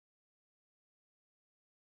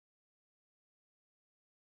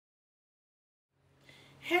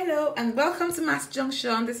Hello and welcome to Math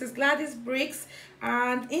Junction. This is Gladys Briggs,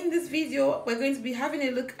 and in this video we're going to be having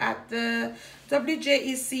a look at the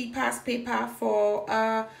WJEC past paper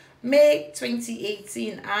for May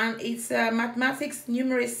 2018, and it's Mathematics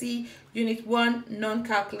Numeracy Unit 1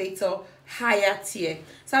 Non-Calculator Higher Tier.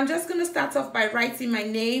 So I'm just going to start off by writing my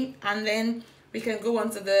name, and then we can go on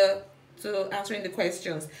to answering the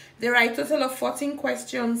questions. There are a total of 14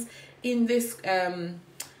 questions in this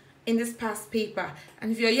past paper,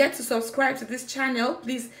 and if you're yet to subscribe to this channel,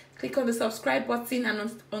 please click on the subscribe button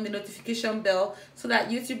and on the notification bell so that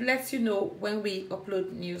YouTube lets you know when we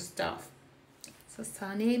upload new stuff. So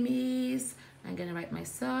surname is, I'm gonna write my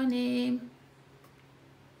surname,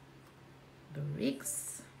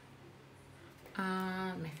 Briggs,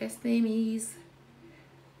 and my first name is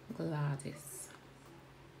Gladys.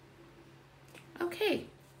 Okay.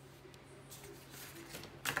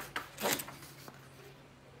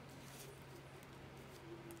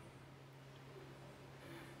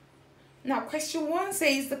 Now, question 1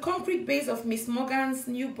 says the concrete base of Miss Morgan's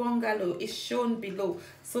new bungalow is shown below.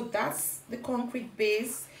 So that's the concrete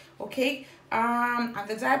base, okay? And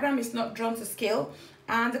the diagram is not drawn to scale.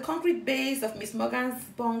 And the concrete base of Miss Morgan's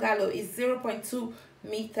bungalow is 0.2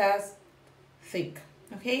 meters thick,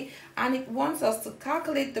 okay? And it wants us to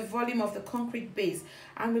calculate the volume of the concrete base,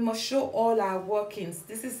 and we must show all our workings.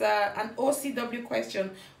 This is an OCW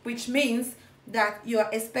question, which means that you are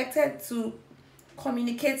expected to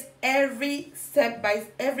communicate every step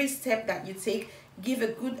that you take, give a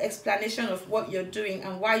good explanation of what you're doing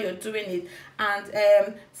and why you're doing it,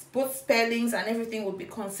 and both spellings and everything will be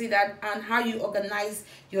considered, and how you organize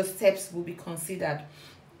your steps will be considered.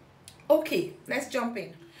 Okay, let's jump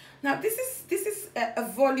in. Now this is a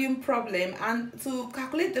volume problem, and to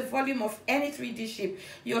calculate the volume of any 3D shape,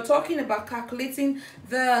 you're talking about calculating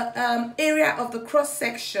the area of the cross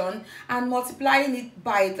section and multiplying it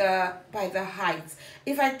by the height.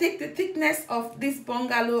 If I take the thickness of this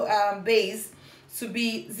bungalow base to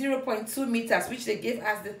be 0.2 meters, which they gave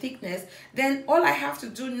as the thickness, then all I have to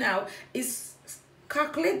do now is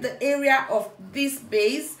calculate the area of this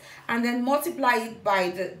base and then multiply it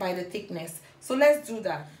by the thickness. So let's do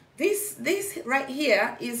that. This right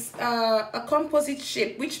here is a composite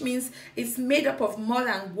shape, which means it's made up of more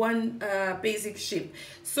than one basic shape.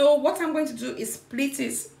 So what I'm going to do is split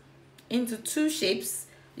it into two shapes.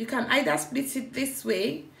 You can either split it this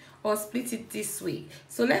way or split it this way.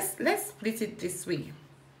 So let's split it this way.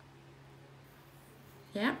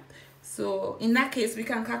 Yeah. So in that case, we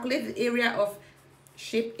can calculate the area of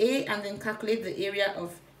shape A and then calculate the area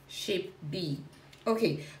of shape B.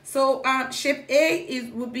 Okay, so shape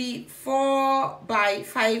A would be 4 by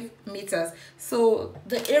 5 meters. So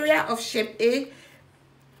the area of shape A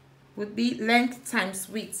would be length times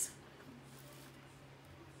width.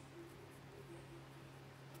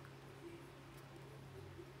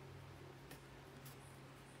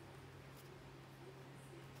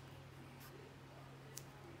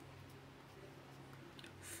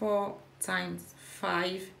 Four times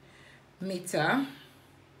 5 meter,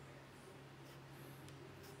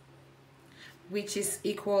 which is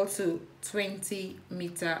equal to 20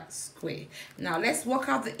 meter square. Now let's work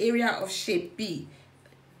out the area of shape B.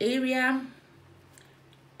 Area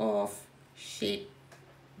of shape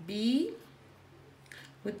B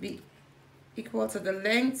would be equal to the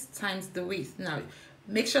length times the width. Now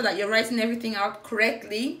make sure that you're writing everything out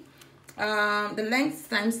correctly. The length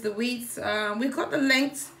times the width, we've got the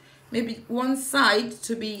length, maybe one side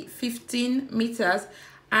to be 15 meters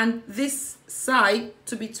and this side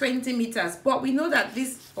to be 20 meters, but we know that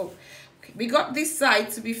we got this side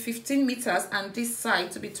to be 15 meters and this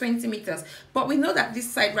side to be 20 meters, but we know that this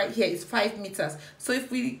side right here is 5 meters. So if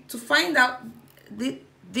to find out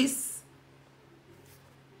this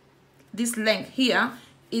length here,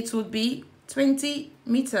 it would be 20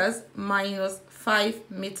 meters minus 5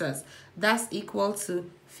 meters. That's equal to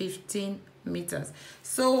 15 meters.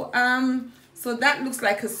 So so that looks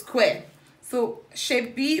like a square. So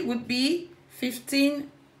shape B would be 15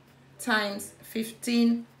 times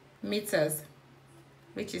 15 meters,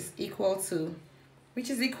 which is equal to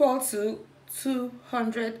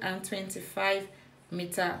 225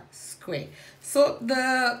 meter square. So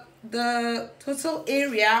the total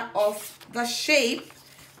area of the shape,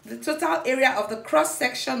 the total area of the cross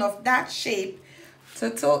section of that shape,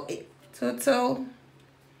 total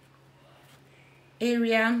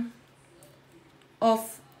area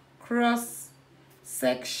of cross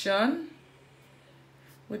section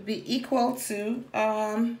would be equal to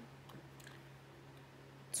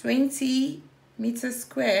 20 meters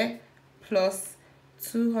square plus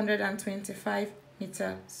 225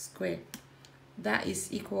 meter square. That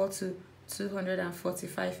is equal to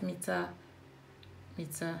 245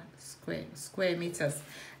 square meters.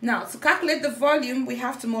 Now, to calculate the volume, we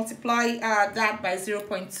have to multiply that by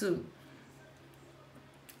 0.2.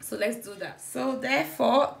 So let's do that. So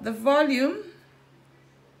therefore, the volume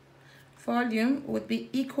would be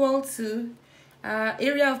equal to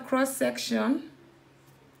area of cross section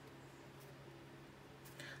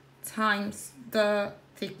times the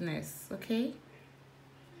thickness. Okay,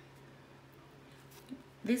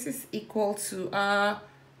 this is equal to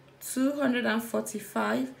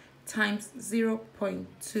 245 times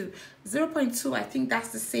 0.2. 0.2, I think that's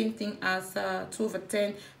the same thing as 2 over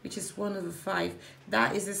 10, which is 1 over 5.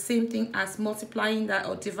 That is the same thing as multiplying that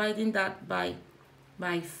or dividing that by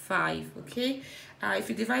 5. Okay, if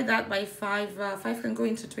you divide that by 5, 5 can go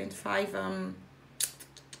into 25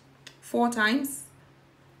 4 times.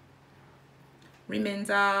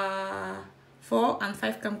 Remainder 4, and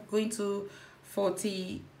 5 can go into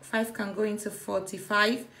 40. 5 can go into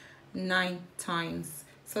 45 9 times.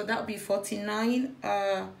 So that would be 49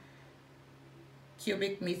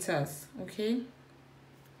 cubic meters. Okay,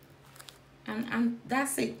 and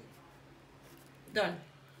that's it. Done.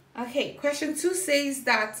 Okay, question 2 says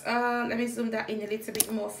that let me zoom that in a little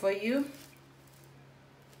bit more for you.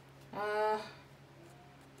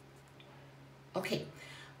 Okay,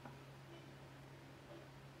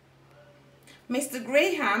 Mr.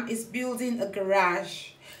 Graham is building a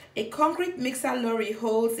garage. A concrete mixer lorry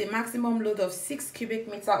holds a maximum load of 6 cubic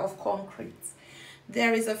meters of concrete.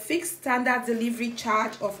 There is a fixed standard delivery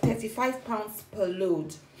charge of £35 per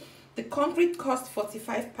load. The concrete costs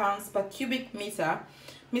 £45 per cubic meter.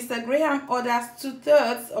 Mr. Graham orders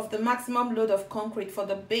 2/3 of the maximum load of concrete for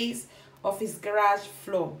the base of his garage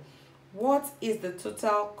floor. What is the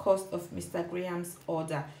total cost of Mr. Graham's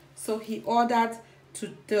order? So he ordered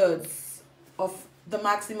 2/3 of the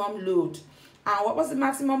maximum load. And what was the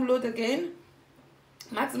maximum load again?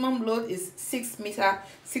 Maximum load is 6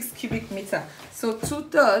 cubic meter. So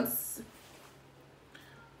 2/3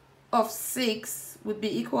 of 6 would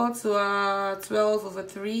be equal to 12 over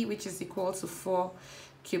 3, which is equal to 4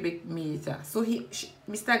 cubic meter. So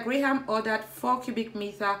Mr. Graham ordered 4 cubic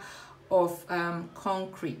meter of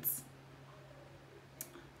concrete.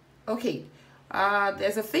 Okay,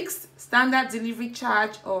 there's a fixed standard delivery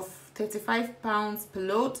charge of £35 per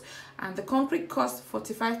load, and the concrete costs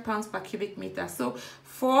 £45 per cubic meter. So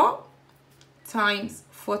 4 times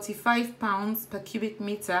 £45 per cubic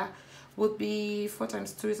meter would be 4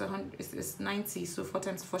 times 2 is 100, is 90. So 4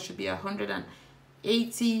 times 4 should be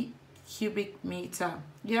 180 cubic meter.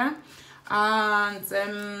 Yeah, and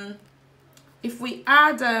if we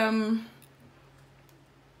add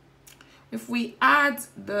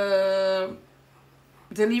the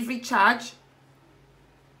delivery charge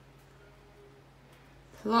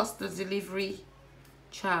plus the delivery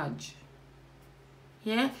charge,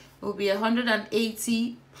 yeah, it will be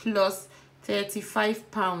 180 plus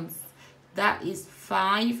 £35. That is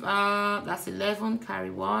 5. That's 11.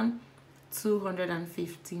 Carry 1.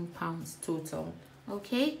 £215 total.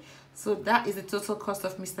 Okay, so that is the total cost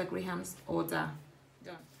of Mr. Graham's order.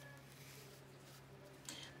 Done.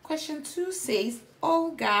 Question 2 says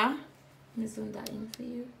Olga, let me zoom that in for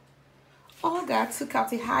you. Olga took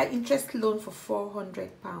out a high interest loan for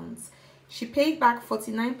 £400. She paid back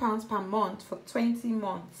 £49 per month for 20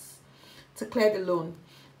 months to clear the loan.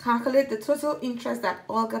 Calculate the total interest that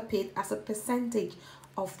Olga paid as a percentage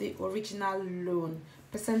of the original loan.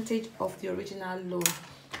 Percentage of the original loan.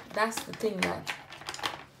 That's the thing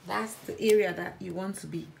that's the area that you want to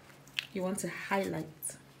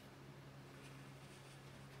highlight.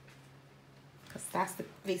 Because that's the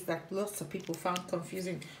place that lots of people found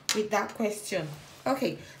confusing with that question.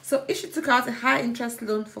 Okay, so if she took out a high interest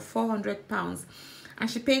loan for £400 and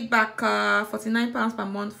she paid back £49 per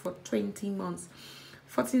month for 20 months,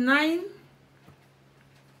 49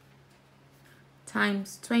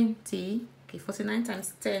 times 20, okay, 49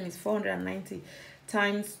 times 10 is 490,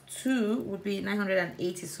 times 2 would be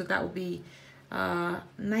 980, so that would be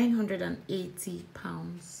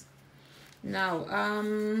 £980. Now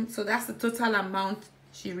so that's the total amount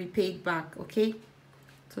she repaid back. Okay,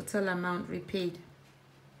 total amount repaid.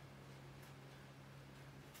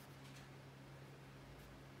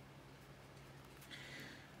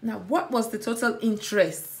 Now, what was the total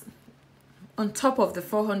interest on top of the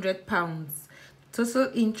 £400?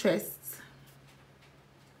 Total interest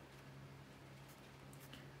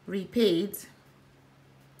repaid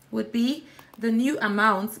would be the new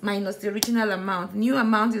amount minus the original amount. New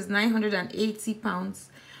amount is £980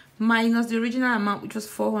 minus the original amount, which was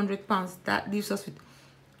 £400. That leaves us with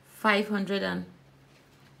 £580.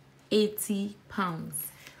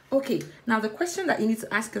 Okay, now the question that you need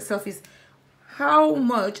to ask yourself is, how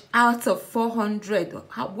much out of 400,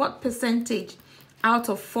 what percentage out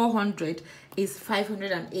of 400 is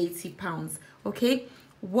 580 pounds? Okay,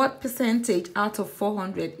 what percentage out of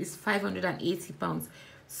 400 is 580 pounds?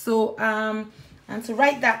 So and to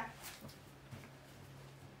write that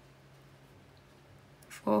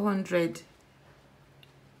 400,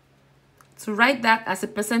 to write that as a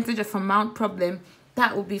percentage of amount problem,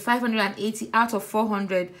 that would be 580 out of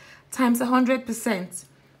 400 times 100%.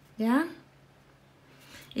 Yeah,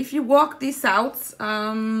 if you work this out,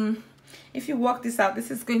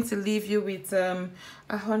 this is going to leave you with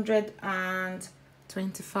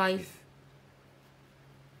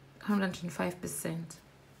 125%.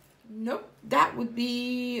 Nope, that would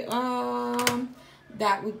be 100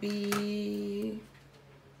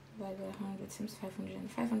 times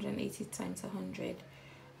 580 times 100.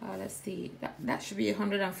 Let's see, that should be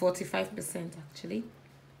 145% actually.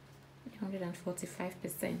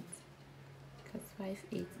 145%, because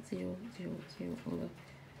 5800 over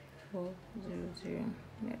 400.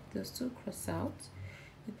 Let those two cross out.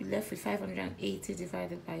 You'll be left with 580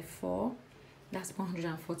 divided by 4. That's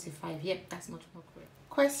 145. Yep, that's much more correct.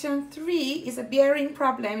 Question 3 is a bearing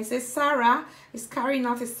problem. It says Sarah is carrying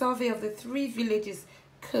out a survey of the 3 villages,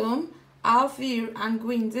 Coombe, Alfir, and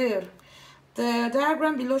Gwyndir. The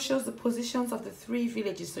diagram below shows the positions of the 3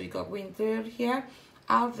 villages. So you got Gwyndir here,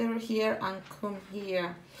 Alfir here, and Coombe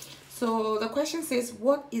here. So the question says,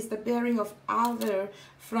 what is the bearing of Alfir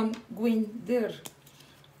from Gwyndir?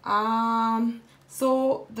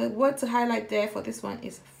 So the word to highlight there for this one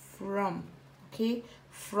is from. Okay,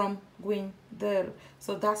 from Gwyndir.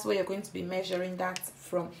 So that's where you're going to be measuring that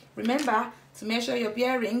from. Remember, to measure your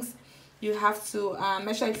bearings, you have to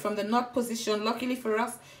measure it from the north position. Luckily for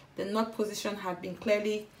us, the north position had been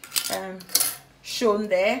clearly shown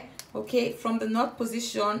there. Okay, from the north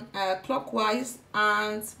position, clockwise,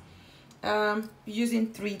 and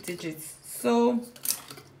using 3 digits. So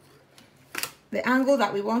the angle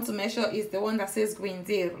that we want to measure is the one that says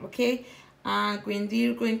Gwyndir. Okay, and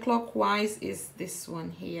Gwyndir going clockwise is this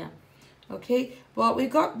one here. Okay, but we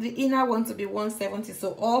got the inner one to be 170,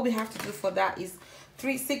 so all we have to do for that is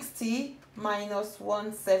 360 minus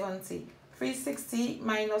 170. 360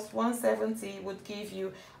 minus 170 would give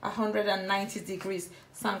you 190 degrees.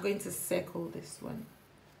 So I'm going to circle this one.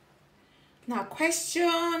 Now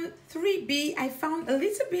question 3B, I found a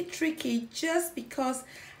little bit tricky just because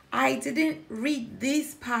I didn't read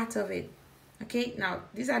this part of it. Okay, now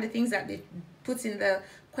these are the things that they put in the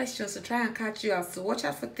questions to try and catch you out. So watch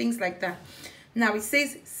out for things like that. Now it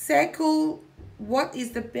says circle what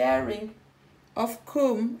is the bearing of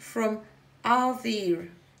Coombe from Alfir.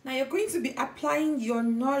 Now you're going to be applying your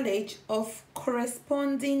knowledge of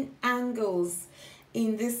corresponding angles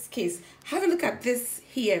in this case. Have a look at this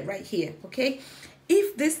here, right here, okay?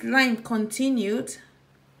 If this line continued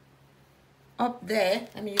up there,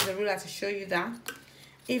 let me use a ruler to show you that.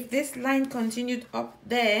 If this line continued up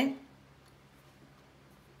there,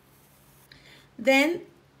 then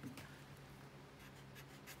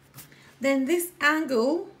this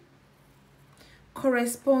angle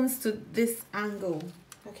corresponds to this angle.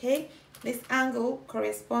 Okay, this angle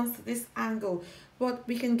corresponds to this angle, but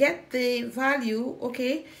we can get the value.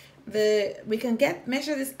 Okay, we can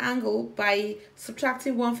measure this angle by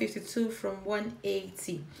subtracting 152 from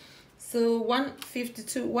 180. So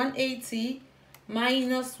 180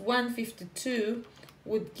 minus 152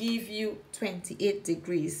 would give you 28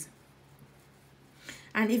 degrees.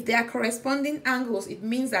 And if they are corresponding angles, it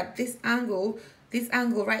means that this angle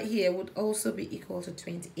right here would also be equal to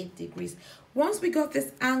 28 degrees. Once we got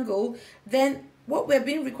this angle, then what we're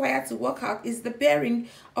being required to work out is the bearing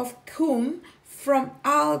of Coombe from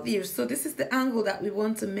Alfir. So this is the angle that we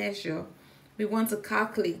want to measure, we want to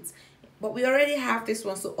calculate. But we already have this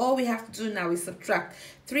one, so all we have to do now is subtract.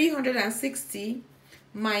 360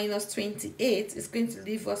 minus 28 is going to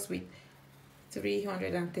leave us with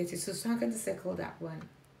 332. So I'm going to circle that one.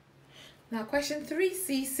 Now question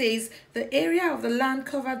 3C says the area of the land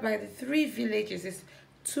covered by the 3 villages is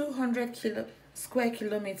 200 square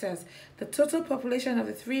kilometers. The total population of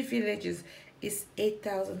the 3 villages is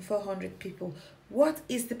 8,400 people. What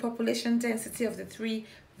is the population density of the 3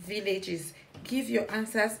 villages? Give your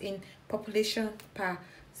answers in population per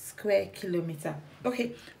square kilometer.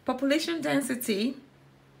 Okay, population density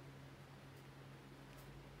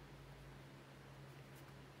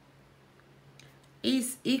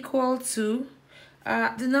is equal to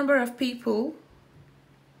the number of people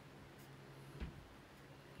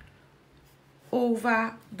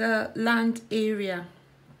over the land area.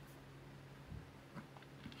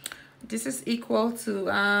 This is equal to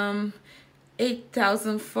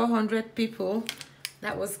 8,400 people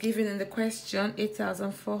that was given in the question,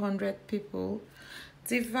 8,400 people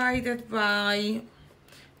divided by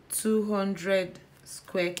 200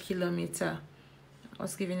 square kilometer,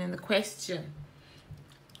 was given in the question.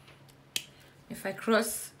 If I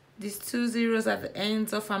cross these two zeros at the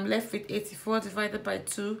ends off, I'm left with 84 divided by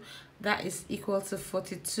 2. That is equal to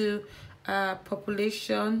 42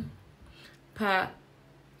 population per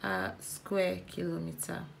square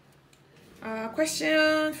kilometer.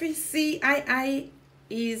 Question 3CII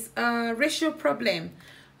is a ratio problem.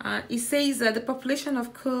 It says that the population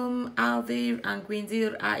of Coombe, Aldir and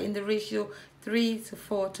Gwyndir are in the ratio 3 to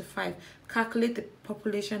 4 to 5. Calculate the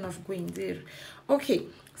population of Gwyndir. Okay,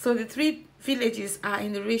 so the three villages are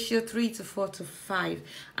in the ratio 3 to 4 to 5.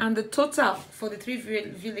 And the total for the three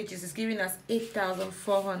villages is giving us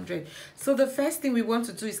 8,400. So the first thing we want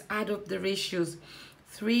to do is add up the ratios.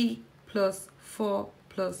 3 plus 4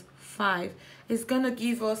 plus 5 is going to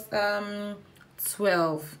give us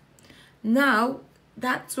 12. Now,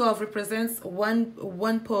 that 12 represents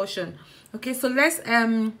one portion. Okay, so let's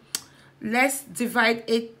divide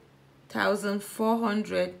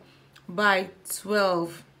 8,400 by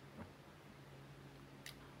 12.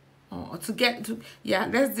 Let's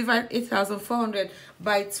divide 8,400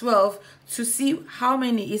 by 12 to see how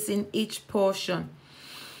many is in each portion.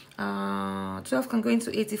 12 can go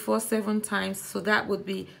into 84 7 times, so that would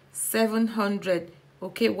be 700.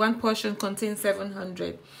 Okay, one portion contains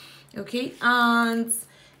 700. Okay, and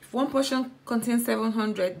if one portion contains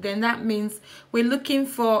 700, then that means we're looking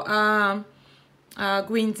for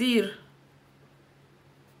Gwyndir.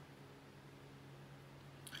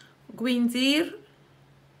 Gwyndir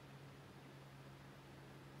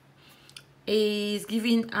is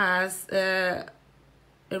giving us a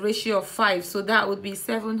ratio of 5, so that would be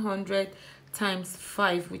 700 times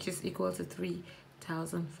 5, which is equal to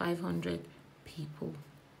 3,500 people.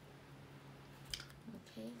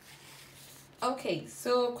 Okay,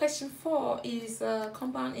 so question 4 is a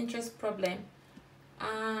compound interest problem,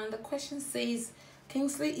 and the question says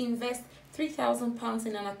Kingsley invests £3,000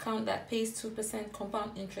 in an account that pays 2%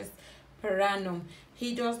 compound interest per annum.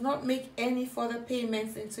 He does not make any further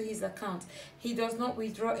payments into his account. He does not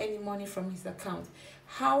withdraw any money from his account.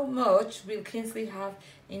 How much will Kingsley have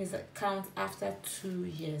in his account after 2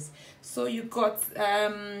 years? So you got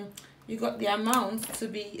the amount to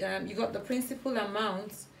be you got the principal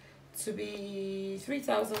amount to be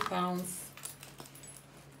 £3,000.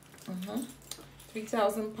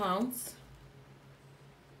 £3,000,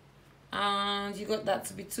 and you got that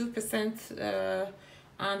to be 2%,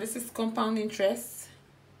 and this is compound interest,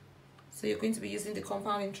 so you're going to be using the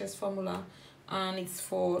compound interest formula, and it's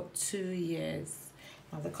for 2 years.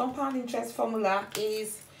 Now the compound interest formula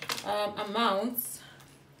is amount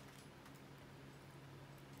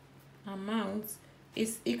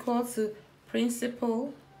is equal to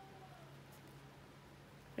principal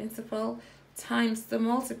times the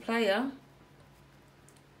multiplier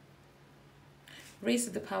raised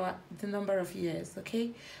to the power the number of years.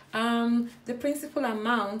 Okay, the principal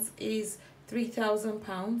amount is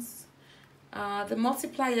 £3,000. The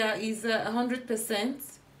multiplier is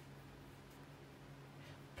 100%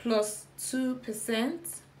 plus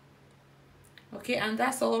 2%. Okay, and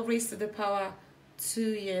that's all raised to the power 2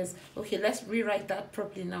 years. Okay, let's rewrite that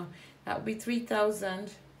properly now. That would be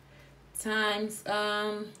 3,000 times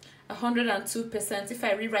 102%. If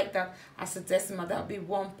I rewrite that as a decimal, that would be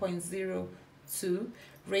 1.02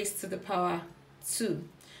 raised to the power 2.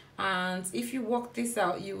 And if you work this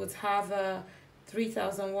out, you would have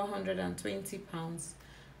 £3,120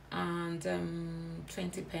 and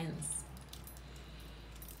 20 pence.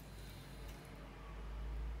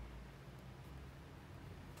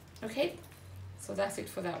 Okay, so that's it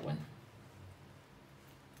for that one.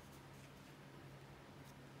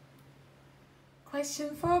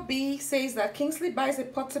 Question 4b says that Kingsley buys a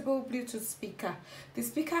portable Bluetooth speaker. The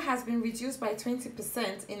speaker has been reduced by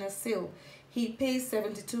 20% in a sale. He pays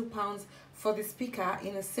 £72 for the speaker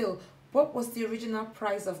in a sale. What was the original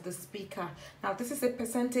price of the speaker? Now this is a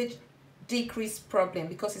percentage decrease problem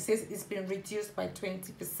because it says it's been reduced by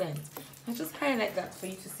 20%. I'll just highlight that for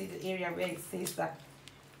you to see the area where it says that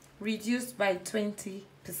reduced by 20%.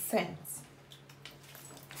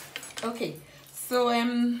 Okay, so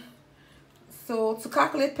to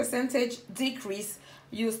calculate percentage decrease,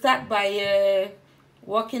 you start by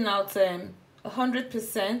working out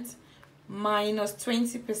 100% minus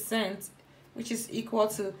 20%, which is equal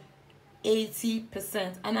to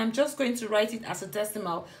 80%. And I'm just going to write it as a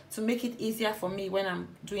decimal to make it easier for me when I'm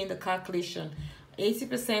doing the calculation.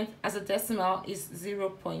 80% as a decimal is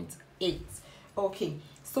 0.8. Okay,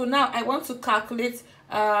 so now I want to calculate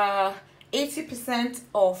 80%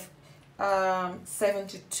 of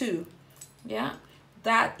 72. Yeah,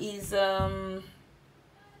 that is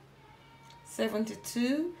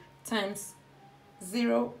 72 times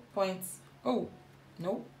 0. Oh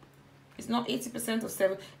no, it's not 80% of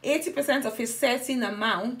 80% of a certain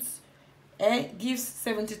amount gives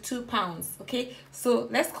 72 pounds. Okay, so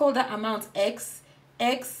let's call that amount x.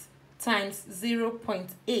 X times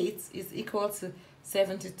 0.8 is equal to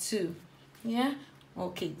 72. Yeah,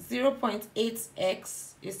 okay,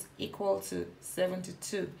 0.8x is equal to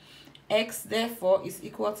 72. X therefore is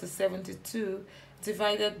equal to 72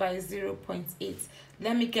 divided by 0.8.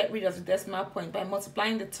 Let me get rid of the decimal point by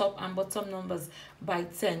multiplying the top and bottom numbers by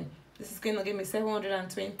 10. This is going to give me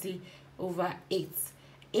 720 over 8.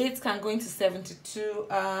 8 can go into 72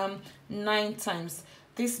 9 times.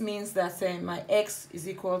 This means that my x is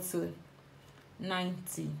equal to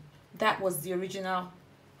 90. That was the original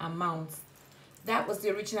amount. That was the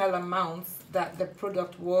original amount that the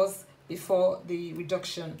product was before the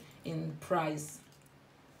reduction in price.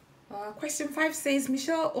 Question 5 says,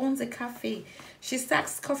 Michelle owns a cafe. She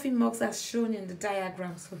stacks coffee mugs as shown in the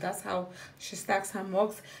diagram. So that's how she stacks her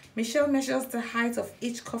mugs. Michelle measures the height of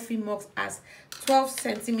each coffee mug as 12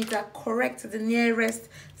 centimeter. Correct to the nearest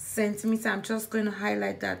centimeter. I'm just going to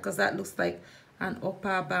highlight that because that looks like an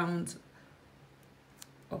upper and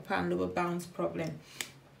lower bounds problem.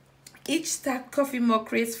 Each stacked coffee mug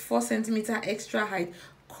creates 4 centimeter extra height.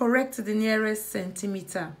 Correct to the nearest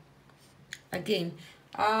centimeter. Again,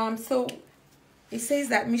 so it says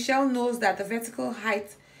that Michelle knows that the vertical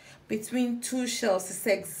height between two shelves is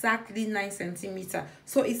exactly 9 centimeter.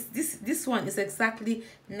 So it's this one is exactly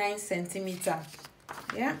 9 centimeter.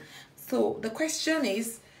 Yeah. So the question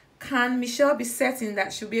is, can Michelle be certain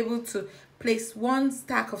that she'll be able to place one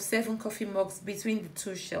stack of 7 coffee mugs between the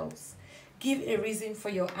two shelves? Give a reason for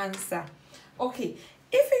your answer. Okay,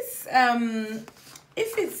 if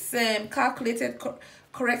it's calculated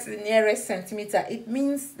correct to the nearest centimeter, it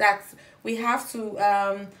means that we have to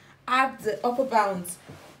add the upper bounds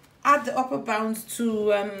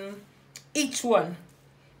to each one,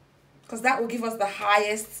 because that will give us the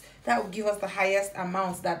highest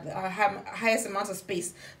amount, that highest amount of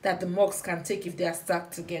space that the mugs can take if they are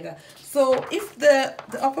stacked together. So if the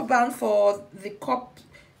upper bound for the cup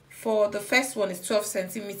for the first one is 12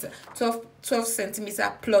 centimeter plus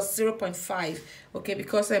 0.5, okay,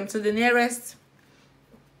 because to the nearest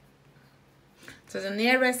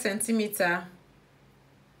centimeter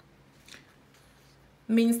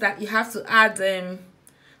means that you have to add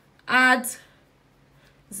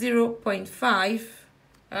 0.5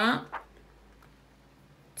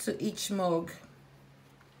 to each mug.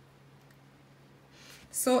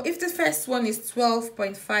 So if the first one is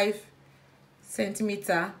 12.5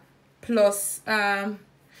 centimeter plus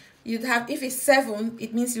you'd have, if it's 7,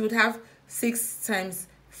 it means you would have 6 times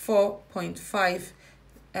 4.5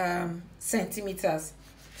 centimeters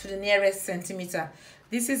to the nearest centimeter.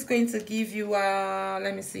 This is going to give you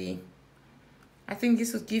let me see, I think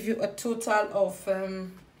this would give you a total of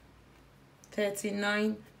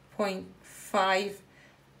 39.5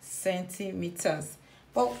 centimeters.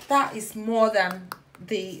 But that is more than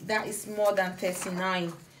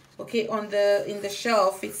 39. Okay, in the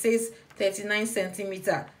shelf it says 39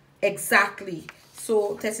 centimeter exactly,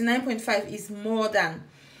 so 39.5 is more than.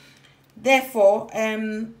 Therefore,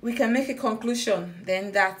 we can make a conclusion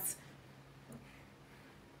then that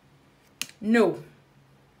no,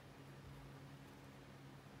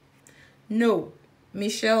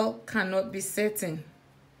 Michelle cannot be certain.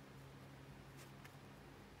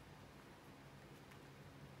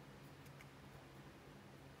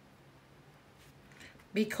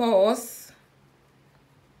 Because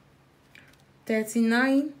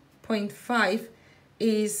 39.5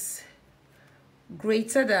 is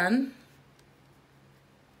greater than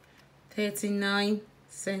 39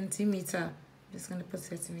 centimeter. I'm just going to put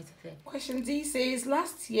centimeter there. Question D says,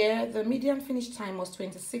 last year the median finish time was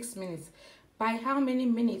 26 minutes. By how many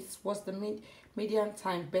minutes was the median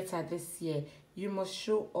time better this year? You must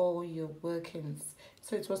show all your workings.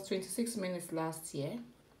 So it was 26 minutes last year.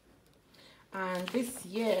 And this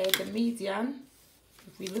year, the median,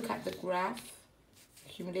 if we look at the graph,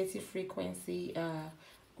 cumulative frequency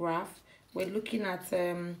graph, we're looking at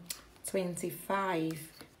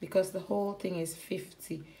 25, because the whole thing is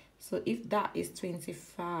 50. So if that is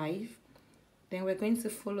 25, then we're going to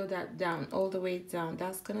follow that down, all the way down.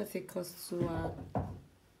 That's going to take us to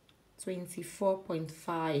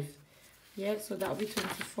 24.5. Yeah, so that will be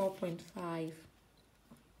 24.5.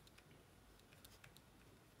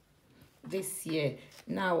 This year.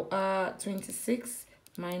 Now 26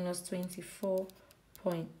 minus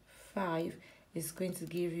 24.5 is going to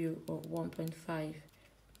give you 1.5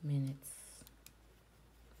 minutes.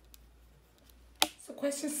 So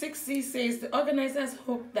question 6C says the organizers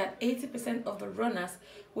hope that 80% of the runners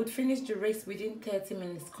would finish the race within 30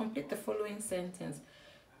 minutes. Complete the following sentence.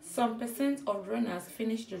 Some percent of runners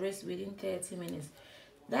finish the race within 30 minutes.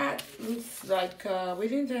 That looks like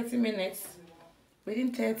within 30 minutes.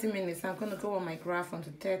 Within 30 minutes, I'm going to go on my graph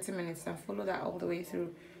onto 30 minutes and follow that all the way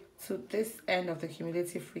through to this end of the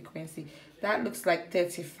cumulative frequency. That looks like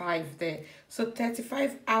 35 there. So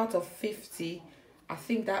 35 out of 50, I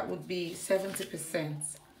think that would be 70%.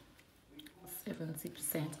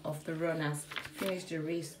 70% of the runners finish the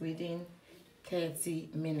race within 30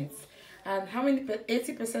 minutes. And how many?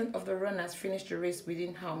 80% of the runners finish the race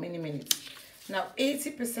within how many minutes? Now,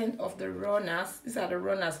 80% of the runners, these are the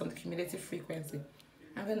runners on the cumulative frequency.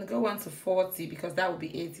 I'm going to go on to 40 because that would be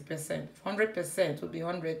 80%. 100% would be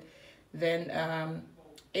 100. Then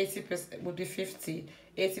 80% would be 50.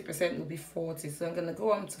 80% would be 40. So I'm going to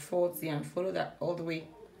go on to 40 and follow that all the way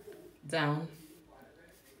down.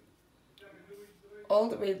 All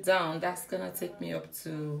the way down, that's going to take me up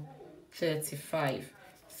to 35.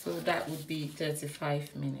 So that would be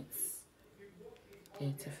 35 minutes.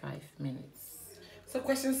 35 minutes. So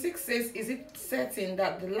question 6 says, is it certain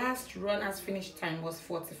that the last runner's finish time was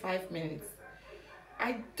 45 minutes?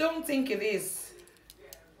 I don't think it is.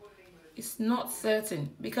 It's not certain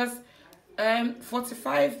because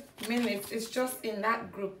 45 minutes is just in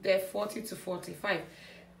that group there, 40 to 45.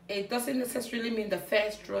 It doesn't necessarily mean the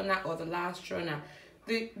first runner or the last runner.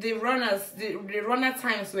 The runner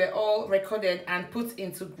times were all recorded and put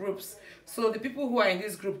into groups. So the people who are in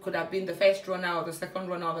this group could have been the first runner or the second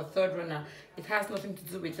runner or the third runner. It has nothing to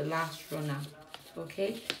do with the last runner.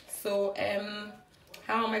 Okay, so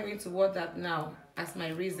how am I going to word that now as my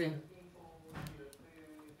reason?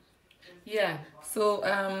 Yeah,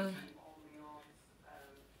 so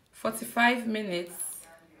 45 minutes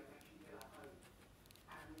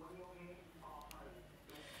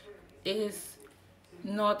is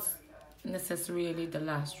not necessarily the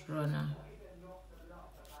last runner.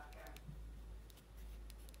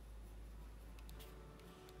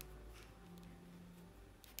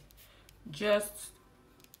 Just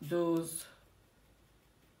those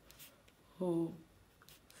who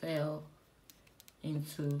fell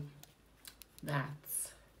into that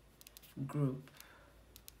group.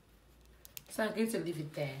 So I'm going to leave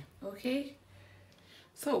it there, okay?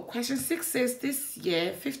 So question 6 says this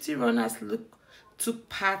year 50 runners took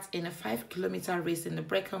part in a 5-kilometer race in the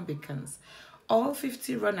Brecon Beacons. All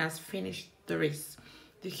 50 runners finished the race.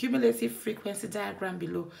 The cumulative frequency diagram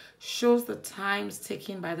below shows the times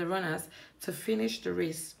taken by the runners to finish the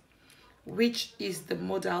race, which is the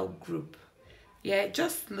modal group. Yeah,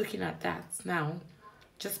 just looking at that now,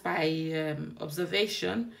 just by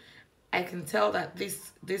observation, I can tell that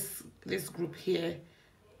this group here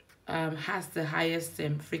has the highest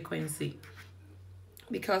frequency,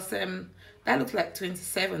 because that looks like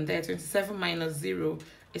 27 there. 27 minus 0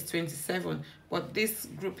 is 27, but this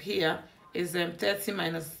group here is 30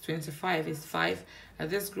 minus 25 is 5, and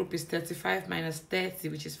this group is 35 minus 30,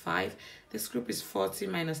 which is 5. This group is 40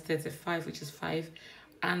 minus 35, which is 5,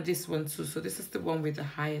 and this one too. So this is the one with the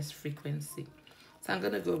highest frequency. So I'm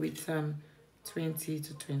going to go with 20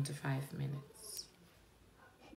 to 25 minutes.